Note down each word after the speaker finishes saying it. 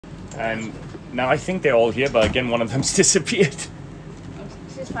And now I think they're all here, but again, one of them's disappeared.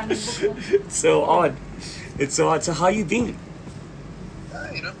 It's so odd. It's so odd. So how you been?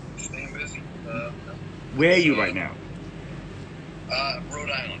 Staying busy. Where are you right now? Rhode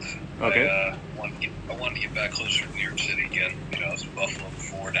Island. Okay. I wanted to get back closer to New York City again. I was in Buffalo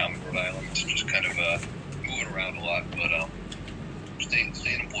before, down in Rhode Island. So just kind of moving around a lot, but staying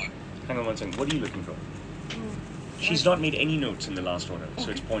employed. Hang on one second. What are you looking for? She's not made any notes in the last order,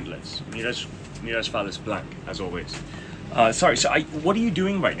 so it's pointless. Mira's file is blank, as always. Sorry, so what are you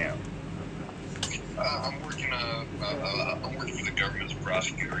doing right now? I'm working for the government as a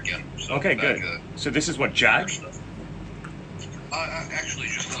prosecutor again. So okay, good. So this is what, JAG? Actually,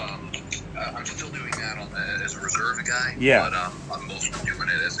 just I'm still doing that as a reserve guy. Yeah. But I'm mostly doing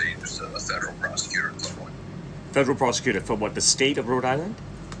it as just a federal prosecutor at this point. Federal prosecutor for what? The state of Rhode Island?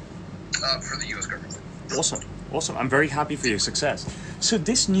 For the U.S. government. Awesome. Awesome. I'm very happy for your success. So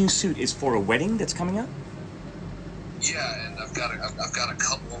this new suit is for a wedding that's coming up? Yeah, and I've got a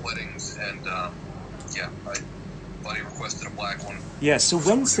couple of weddings, and my buddy requested a black one. Yeah. So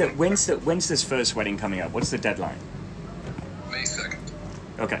when's this first wedding coming up? What's the deadline? May 2nd.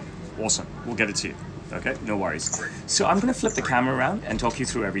 Okay. Awesome. We'll get it to you. Okay. No worries. Great. So I'm gonna flip the camera around and talk you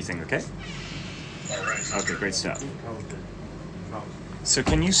through everything. Okay. All right. Okay. Great stuff. So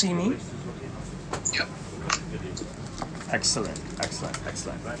can you see me? Yep. Excellent.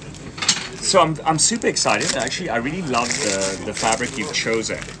 So I'm super excited. Actually, I really love the fabric you've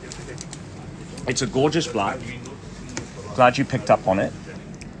chosen. It's a gorgeous black. Glad you picked up on it.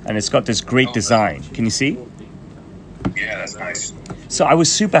 And it's got this great design. Can you see? Yeah, that's nice. So I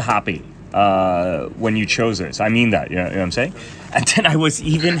was super happy when you chose this. I mean that, you know what I'm saying? And then I was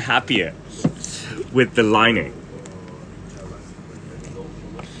even happier with the lining.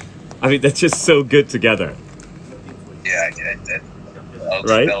 I mean, that's just so good together. Yeah,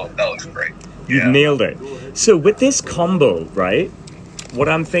 right? That looks great. You've nailed it. So with this combo, right, what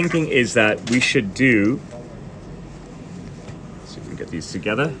I'm thinking is that we should do, let's see if we can get these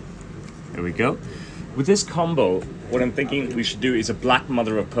together. There we go. With this combo, what I'm thinking we should do is a black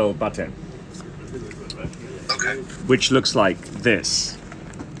mother of pearl button. Okay. Which looks like this.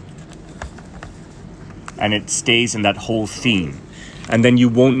 And it stays in that whole theme. And then you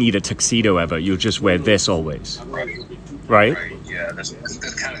won't need a tuxedo ever. You'll just wear this always. Right? Yeah, that's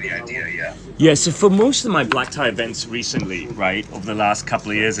kind of the idea, yeah. Yeah, so for most of my black tie events recently, right, over the last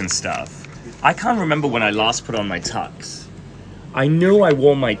couple of years and stuff, I can't remember when I last put on my tux. I know I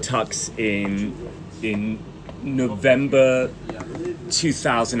wore my tux in November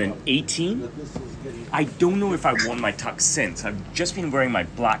 2018. I don't know if I've worn my tux since. I've just been wearing my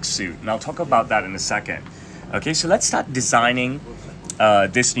black suit, and I'll talk about that in a second. Okay, so let's start designing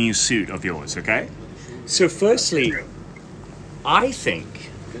this new suit of yours, okay? So firstly, I think,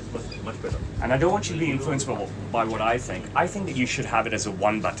 and I don't want you to be influenced by what I think that you should have it as a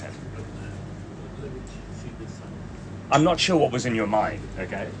one button. I'm not sure what was in your mind,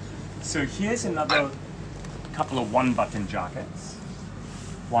 okay? So here's another couple of one button jackets.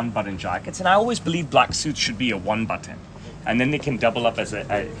 And I always believe black suits should be a one button, and then they can double up as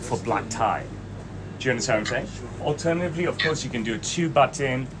for black tie. Do you understand what I'm saying? Alternatively, of course, you can do a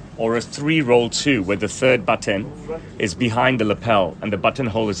 2-button or a 3-roll 2, where the third button is behind the lapel and the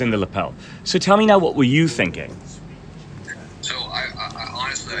buttonhole is in the lapel. So tell me now, what were you thinking? So I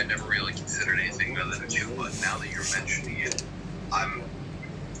honestly, I never really considered anything other than a 2-button. Now that you're mentioning it, I'm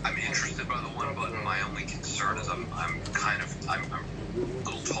interested by the 1-button. My only concern is I'm a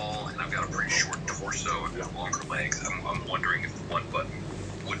little tall and I've got a pretty short torso. I've got longer legs. I'm wondering if the 1-button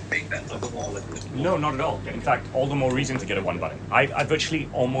would make that look small. No, not at all. In fact, all the more reason to get a 1-button. I virtually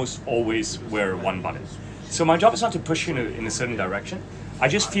almost always wear a 1-button. So my job is not to push you in a certain direction. I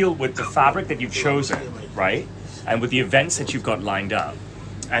just feel with the fabric that you've chosen, right, and with the events that you've got lined up,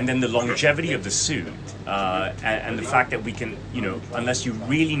 and then the longevity of the suit, and the fact that we can, unless you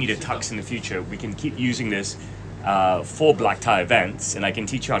really need a tux in the future, we can keep using this for black tie events, and I can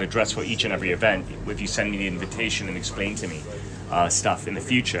teach you how to dress for each and every event if you send me the invitation and explain to me stuff in the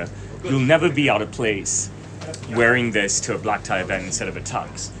future. You'll never be out of place wearing this to a black tie event instead of a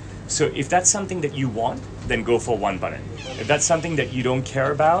tux. So if that's something that you want, then go for 1-button. If that's something that you don't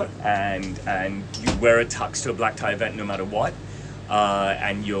care about and you wear a tux to a black tie event no matter what,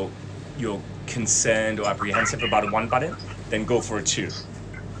 and you're concerned or apprehensive about a 1-button, then go for a 2.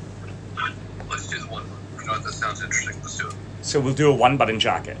 Let's do the 1-button. That sounds interesting. Let's do it. So we'll do a 1-button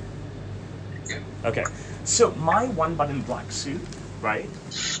jacket. Yeah. Okay. So my 1-button black suit, right,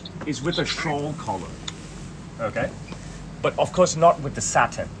 is with a shawl collar. Okay? But of course not with the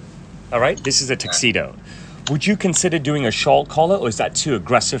satin. All right? This is a tuxedo. Would you consider doing a shawl collar, or is that too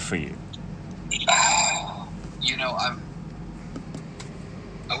aggressive for you? You know, I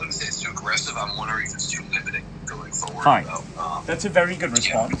wouldn't say it's too aggressive. I'm wondering if it's too limiting going forward. Fine. That's a very good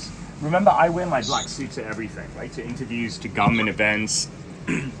response. Yeah. Remember, I wear my black suit to everything, right? To interviews, to government events,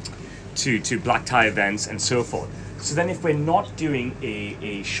 to black tie events, and so forth. So then if we're not doing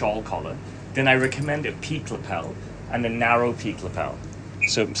a shawl collar, then I recommend a peak lapel and a narrow peak lapel.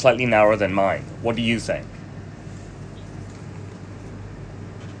 So slightly narrower than mine. What do you think?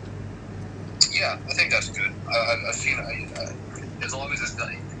 Yeah, I think that's good. I've seen as long as it's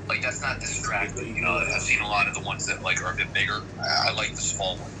not, like, that's not distracting. You know, I've seen a lot of the ones that like are a bit bigger. I like the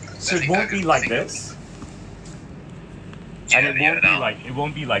small one. So it won't be like this, and it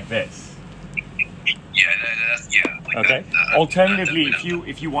won't be like this. Yeah. Like okay. Alternatively,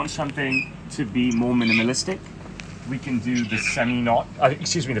 if you want something to be more minimalistic, we can do the semi-knot.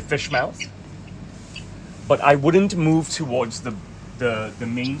 The fish mouth. But I wouldn't move towards the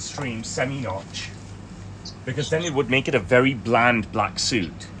mainstream semi-notch, because then it would make it a very bland black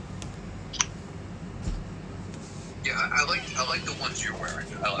suit. Yeah, I like the ones you're wearing.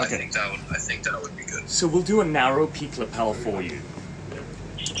 I think that would be good. So we'll do a narrow peak lapel for you.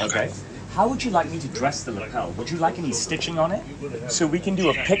 Okay. How would you like me to dress the lapel? Would you like any stitching on it? So we can do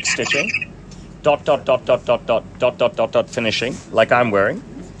a pick stitching, dot dot dot dot dot dot dot dot dot dot finishing, like I'm wearing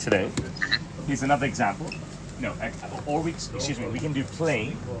today. Here's another example. No, or we can do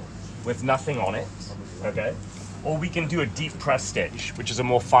plain with nothing on it, okay? Or we can do a deep press stitch, which is a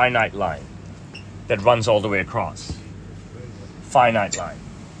more finite line that runs all the way across. Finite line.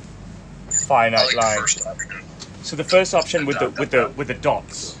 Finite line. So the first option with the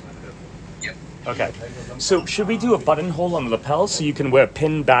dots. Yep. Okay. So should we do a buttonhole on the lapel so you can wear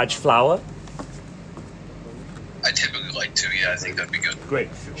pin, badge, flower? I typically like to, yeah, I think that'd be good. Great.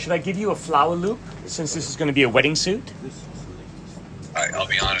 Should I give you a flower loop, since this is going to be a wedding suit? I'll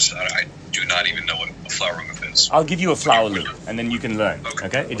be honest, I do not even know what a flower loop is. I'll give you a flower loop, and then you can learn,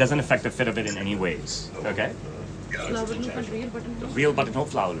 okay? It doesn't affect the fit of it in any ways, okay? Real buttonhole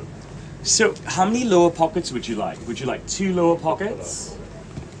flower loop. So, how many lower pockets would you like? Would you like 2 lower pockets?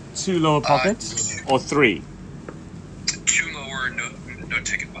 2 lower pockets? Or 3? 2 lower, no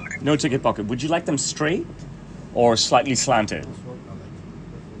ticket pocket. No ticket pocket. Would you like them straight or slightly slanted?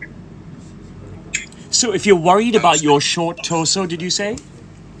 So if you're worried about your short torso, did you say?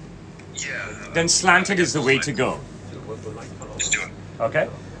 Yeah. Then slanted is the way to go. Just do it. Okay.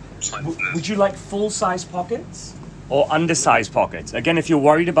 Would you like full-size pockets or undersized pockets? Again, if you're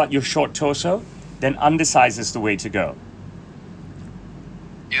worried about your short torso, then undersized is the way to go.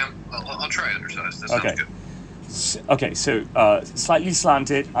 Yeah, I'll try undersized. That sounds good. Okay, so slightly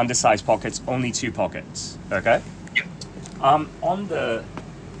slanted, undersized pockets, only 2 pockets. Okay? Yep. On the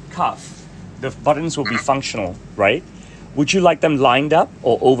cuff, the buttons will be functional, right? Would you like them lined up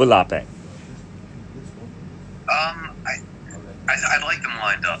or overlapping? I like them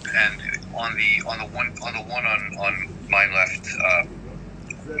lined up, and on the one on my left, I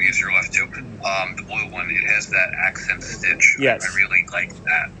guess your left too. The blue one, it has that accent stitch. Yes. I really like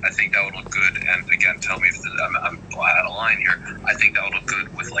that. I think that would look good. And again, tell me if I'm out of line here. I think that would look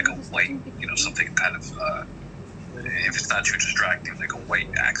good with like a white, something kind of. If it's not too distracting, like a white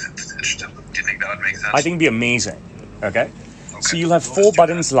accent stitch. Do you think that would make sense? I think it'd be amazing. Okay. So you'll have 4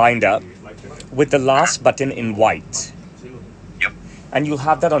 buttons lined up with the last button in white. Yep. And you'll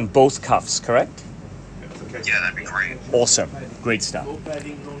have that on both cuffs, correct? Yeah, that'd be great. Awesome. Great stuff.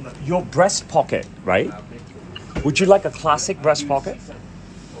 Your breast pocket, right? Would you like a classic breast pocket?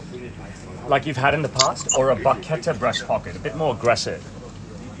 Like you've had in the past? Or a barchetta breast pocket? A bit more aggressive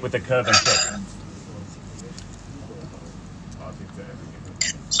with the curve and tip?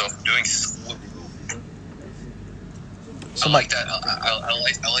 So doing... I like that. I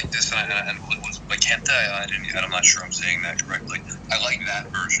like this, and was Makenta. I'm not sure I'm saying that correctly. I like that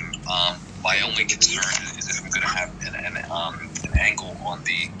version. My only concern is if I'm going to have an angle on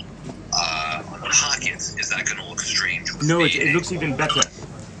the pockets. Is that going to look strange? No, it looks even better.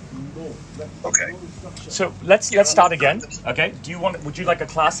 Okay. So let's start again. Okay. Would you like a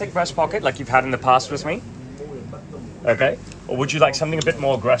classic breast pocket like you've had in the past with me? Okay. Or would you like something a bit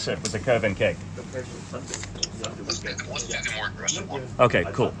more aggressive with the curve and kick? Let's do the more aggressive one. Okay,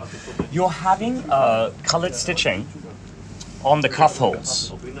 cool. You're having colored stitching on the cuff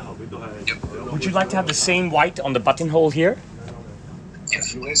holes. Yep. Would you like to have the same white on the buttonhole here?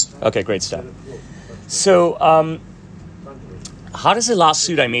 Yes, please. Okay, great stuff. So, how does the last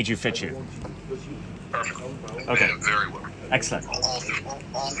suit I made you fit you? Perfect. Okay. Very well. Excellent.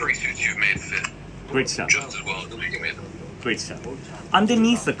 All 3 suits you've made fit Great stuff. just as well as you made them. Great stuff.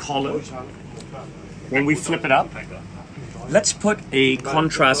 Underneath the collar, when we flip it up, let's put a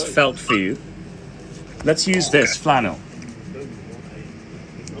contrast felt for you. Let's use this flannel.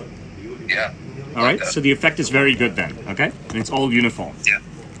 Yeah. All right, so the effect is very good then, okay? And it's all uniform. Yeah.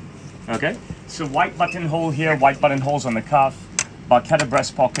 Okay, so white buttonhole here, white buttonholes on the cuff, barchetta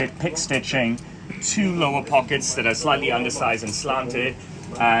breast pocket, pick stitching, 2 lower pockets that are slightly undersized and slanted,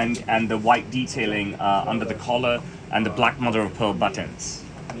 and the white detailing under the collar, and the black mother of pearl buttons.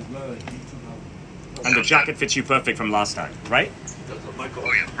 And the jacket fits you perfect from last time, right?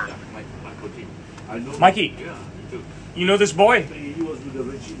 Oh yeah, perfect. Mikey, you know this boy?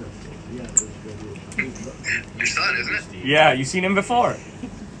 Your son, isn't it? Yeah, you seen him before?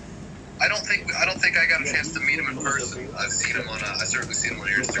 I don't think I got a chance to meet him in person. I've seen him on. I certainly seen him on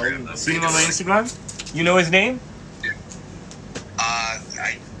your Instagram. Seen him on my Instagram? You know his name? I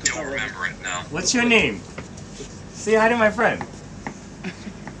don't remember it now. What's your name? Say hi to my friend.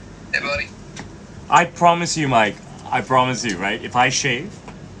 Hey, buddy. I promise you, Mike. I promise you, right? If I shave,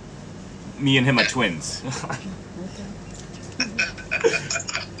 me and him are twins.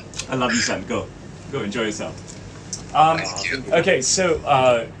 I love you, son. Go enjoy yourself. Okay,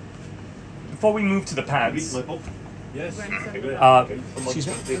 so before we move to the pants, excuse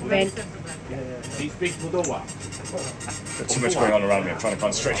me. Got too much going on around me. I'm trying to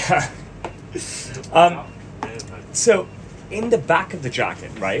concentrate. So in the back of the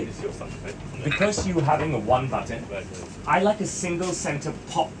jacket, right? Because you're having a 1 button, I like a single center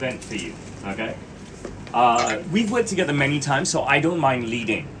pop vent for you. Okay. We've worked together many times, so I don't mind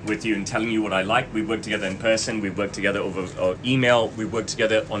leading with you and telling you what I like. We've worked together in person, we've worked together over email, we've worked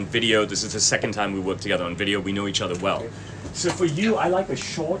together on video. This is the second time we worked together on video. We know each other well. So for you, I like a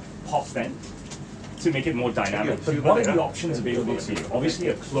short pop vent to make it more dynamic. But what are the options available to you? Obviously,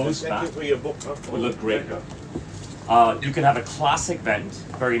 a closed back would look great. You can have a classic vent,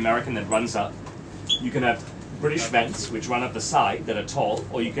 very American, that runs up. You can have British vents, which run up the side, that are tall,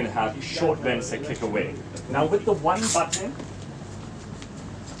 or you can have short vents that kick away. Now with the 1 button,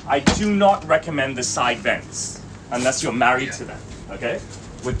 I do not recommend the side vents, unless you're married to them, okay?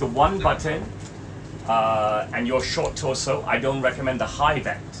 With the 1 button, and your short torso, I don't recommend the high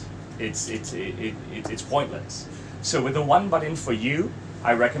vent. It's pointless. So with the 1 button for you,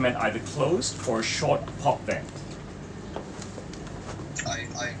 I recommend either closed or a short pop vent.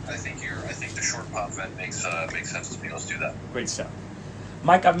 I think the short pop vent makes sense to me. Let's do that. Great stuff.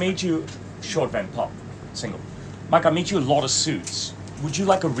 Mike, I've made you short vent pop, single. Mike, I made you a lot of suits. Would you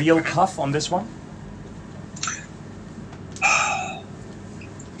like a real cuff on this one?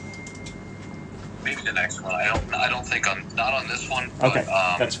 Maybe the next one. I don't think I'm not on this one. Okay,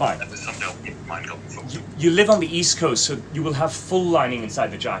 but, that's fine. That is something I'll keep in mind going forward. You live on the East Coast, so you will have full lining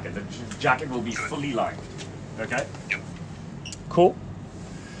inside the jacket. The jacket will be fully lined. Okay? Yep. Cool.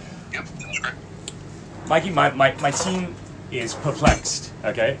 Yep, sounds great. Mikey, my team is perplexed,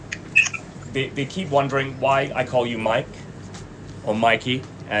 okay? They keep wondering why I call you Mike or Mikey,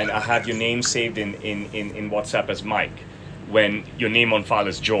 and I have your name saved in WhatsApp as Mike, when your name on file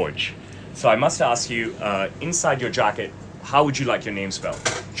is George. So I must ask you, inside your jacket, how would you like your name spelled?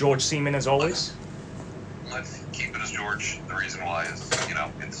 George Seaman as always? Let's keep it as George. The reason why is,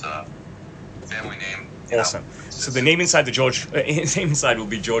 it's a family name. Awesome. So the name inside name inside will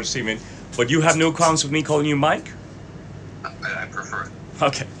be George Seaman, but you have no qualms with me calling you Mike? I prefer it.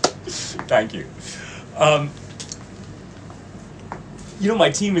 Okay. Thank you. My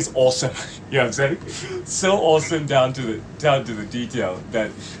team is awesome. You know what I'm saying? So awesome down to the detail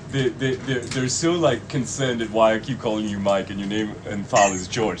that they're so like concerned at why I keep calling you Mike and your name and file is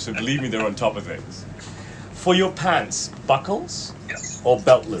George. So believe me, they're on top of things. For your pants, buckles or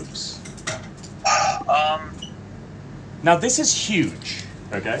belt loops? Now this is huge,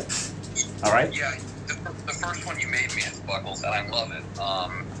 okay? All right? Yeah, the first one you made me is buckles, and I love it.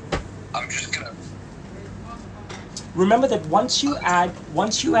 I'm just gonna... Remember that once you add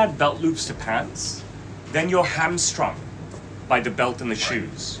belt loops to pants, then you're hamstrung by the belt and the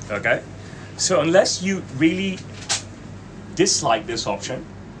shoes, okay? So unless you really dislike this option,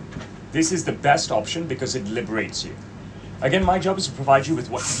 this is the best option because it liberates you. Again, my job is to provide you with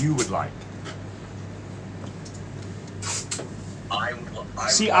what you would like.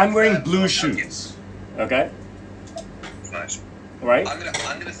 See, I'm wearing blue shoes, okay? Nice. Right? I'm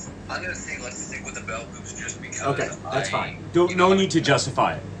gonna say let's stick with the belt loops just because. Okay, that's fine. No need to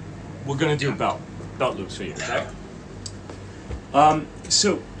justify it. We're gonna do belt loops for you, okay?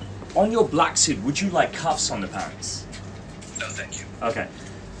 So, on your black suit, would you like cuffs on the pants? No, thank you. Okay,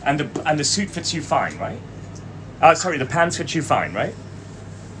 and the suit fits you fine, right? Sorry, the pants fit you fine, right?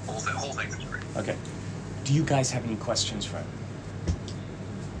 Whole thing fits great. Okay. Do you guys have any questions for him?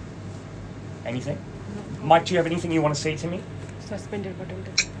 Anything? Mike, do you have anything you want to say to me? Suspended button.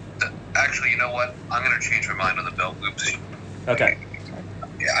 Actually, you know what? I'm gonna change my mind on the belt loops. Okay.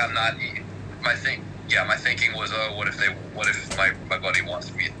 Yeah, I'm not. My thinking was, oh, what if my buddy wants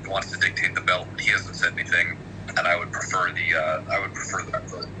to dictate the belt? He hasn't said anything, and I would prefer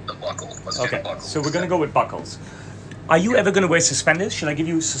the buckle. Let's do the Okay. buckle. So we're gonna go with buckles. Are you ever gonna wear suspenders? Should I give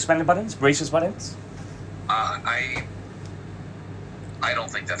you suspended buttons, braces buttons? I don't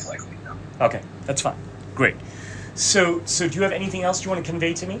think that's likely. No. Okay, that's fine. Great. So do you have anything else you want to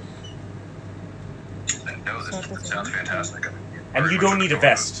convey to me? No, this sounds fantastic. And you don't need a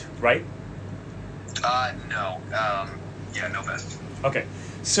vest, right? No. Yeah, no vest. Okay.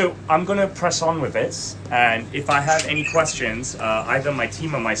 So I'm gonna press on with this, and if I have any questions, either my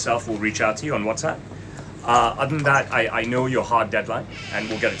team or myself will reach out to you on WhatsApp. Other than that, I know your hard deadline, and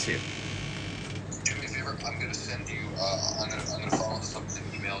we'll get it to you. Do me a favor. I'm gonna send you. I'm gonna follow this up with an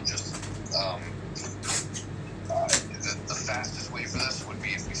email. Just the fastest way for this would be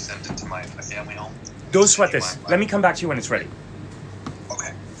if we sent it to my family home. Don't sweat this. Let me come back to you when it's ready.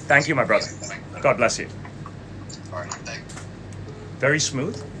 Okay. Thank you, my brother. God bless you. All right. Thanks. Very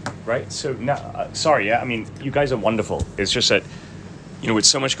smooth, right? So now, sorry, yeah. I mean, you guys are wonderful. It's just that, with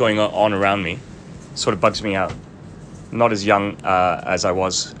so much going on around me, sort of bugs me out. I'm not as young as I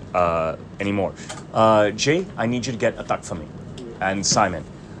was anymore. Jay, I need you to get a tuck for me, and Simon,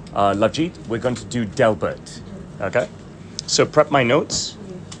 Lavjeet, we're going to do Delbert. Okay. So prep my notes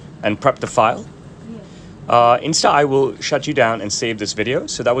and prep the file. Insta, I will shut you down and save this video.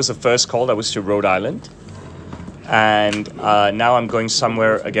 So that was the first call. That was to Rhode Island. And now I'm going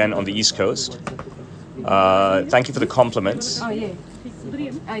somewhere again on the East Coast. Thank you for the compliments. Oh, yeah.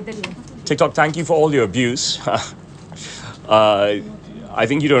 TikTok, thank you for all your abuse. I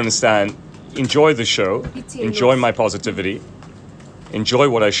think you don't understand. Enjoy the show. Enjoy my positivity. Enjoy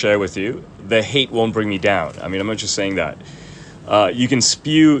what I share with you. The hate won't bring me down. I mean, I'm not just saying that. You can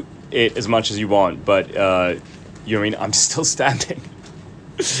spew it as much as you want, but you know what I mean? I'm still standing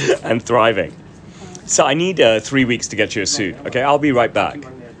and thriving. So I need 3 weeks to get you a suit. Okay, I'll be right back.